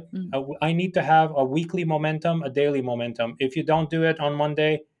 Right? Mm. I need to have a weekly momentum, a daily momentum. If you don't do it on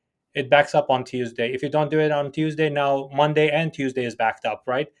Monday, it backs up on Tuesday. If you don't do it on Tuesday, now Monday and Tuesday is backed up,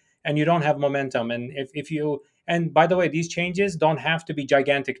 right? And you don't have momentum. And if you, and by the way, these changes don't have to be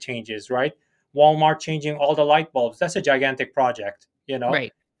gigantic changes, right? Walmart changing all the light bulbs, that's a gigantic project,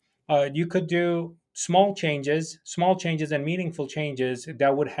 Right. you could do small changes and meaningful changes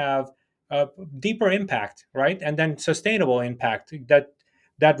that would have a deeper impact, right? And then sustainable impact,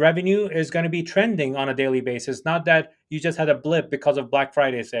 that revenue is going to be trending on a daily basis, not that you just had a blip because of Black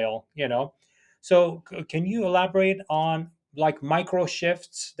Friday sale. So can you elaborate on like micro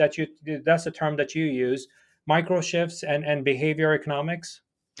shifts that's the term that you use, micro shifts and behavior economics?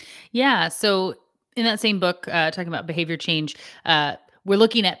 Yeah. So in that same book, talking about behavior change, uh, we're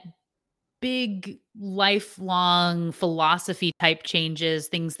looking at big lifelong philosophy type changes,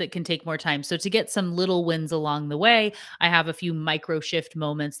 things that can take more time. So to get some little wins along the way, I have a few micro shift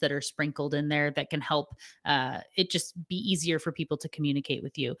moments that are sprinkled in there that can help it just be easier for people to communicate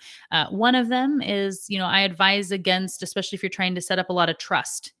with you. One of them is, I advise against, especially if you're trying to set up a lot of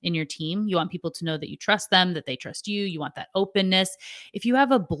trust in your team. You want people to know that you trust them, that they trust you. You want that openness. If you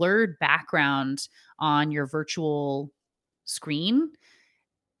have a blurred background on your virtual screen,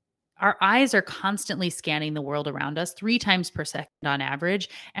 our eyes are constantly scanning the world around us 3 times per second on average.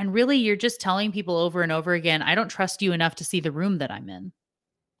 And really, you're just telling people over and over again, I don't trust you enough to see the room that I'm in.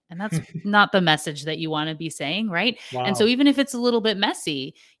 And that's not the message that you want to be saying, right? And so, Wow. even if it's a little bit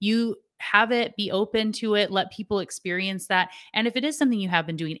messy, you have it, be open to it, let people experience that. And if it is something you have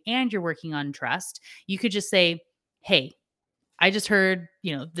been doing and you're working on trust, you could just say, hey, I just heard,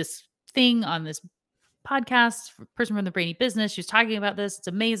 this thing on this podcast, person from the Brainy Business. She was talking about this. It's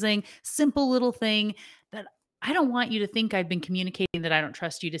amazing. Simple little thing that I don't want you to think I've been communicating that I don't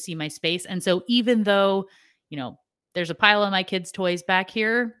trust you to see my space. And so even though, you know, there's a pile of my kids' toys back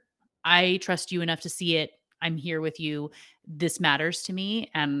here, I trust you enough to see it. I'm here with you. This matters to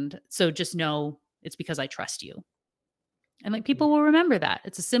me. And so just know it's because I trust you. And like people will remember that.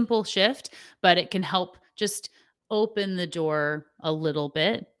 It's a simple shift, but it can help just open the door a little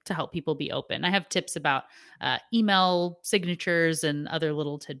bit to help people be open. I have tips about email signatures and other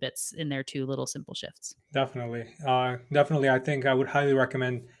little tidbits in there too, little simple shifts. Definitely. Definitely. I think I would highly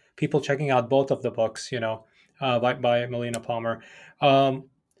recommend people checking out both of the books, by Melina Palmer. Um,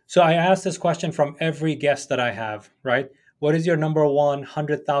 so I asked this question from every guest that I have, right? What is your number one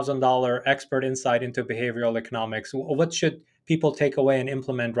 $100,000 expert insight into behavioral economics? What should people take away and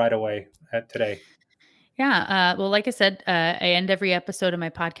implement right away today? Yeah. Well, like I said, I end every episode of my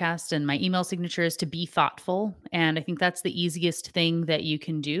podcast and my email signature is to be thoughtful. And I think that's the easiest thing that you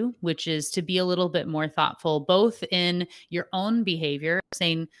can do, which is to be a little bit more thoughtful, both in your own behavior,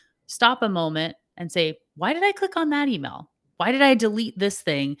 saying, stop a moment and say, why did I click on that email? Why did I delete this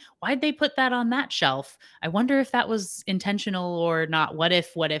thing? Why'd they put that on that shelf? I wonder if that was intentional or not. What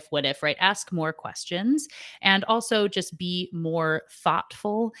if, right? Ask more questions and also just be more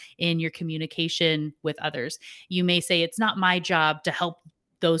thoughtful in your communication with others. You may say, it's not my job to help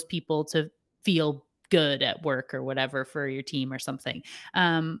those people to feel good at work or whatever for your team or something.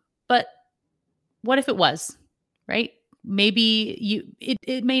 But what if it was, right? Maybe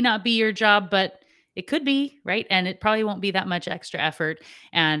it may not be your job, but it could be, right? And it probably won't be that much extra effort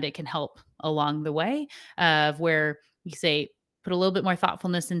and it can help along the way of where you say, put a little bit more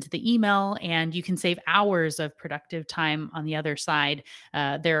thoughtfulness into the email and you can save hours of productive time on the other side.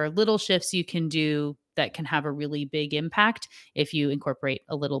 There are little shifts you can do that can have a really big impact if you incorporate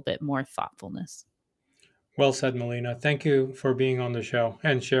a little bit more thoughtfulness. Well said, Melina. Thank you for being on the show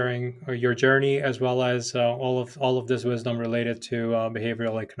and sharing your journey as well as all of this wisdom related to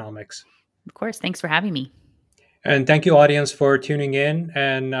behavioral economics. Of course, thanks for having me. And thank you, audience, for tuning in.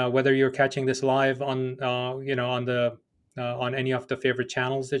 And whether you're catching this live on, on the on any of the favorite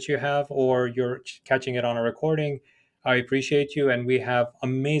channels that you have, or you're catching it on a recording. I appreciate you, and we have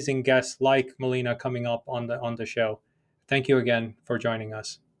amazing guests like Melina coming up on the show. Thank you again for joining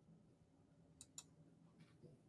us.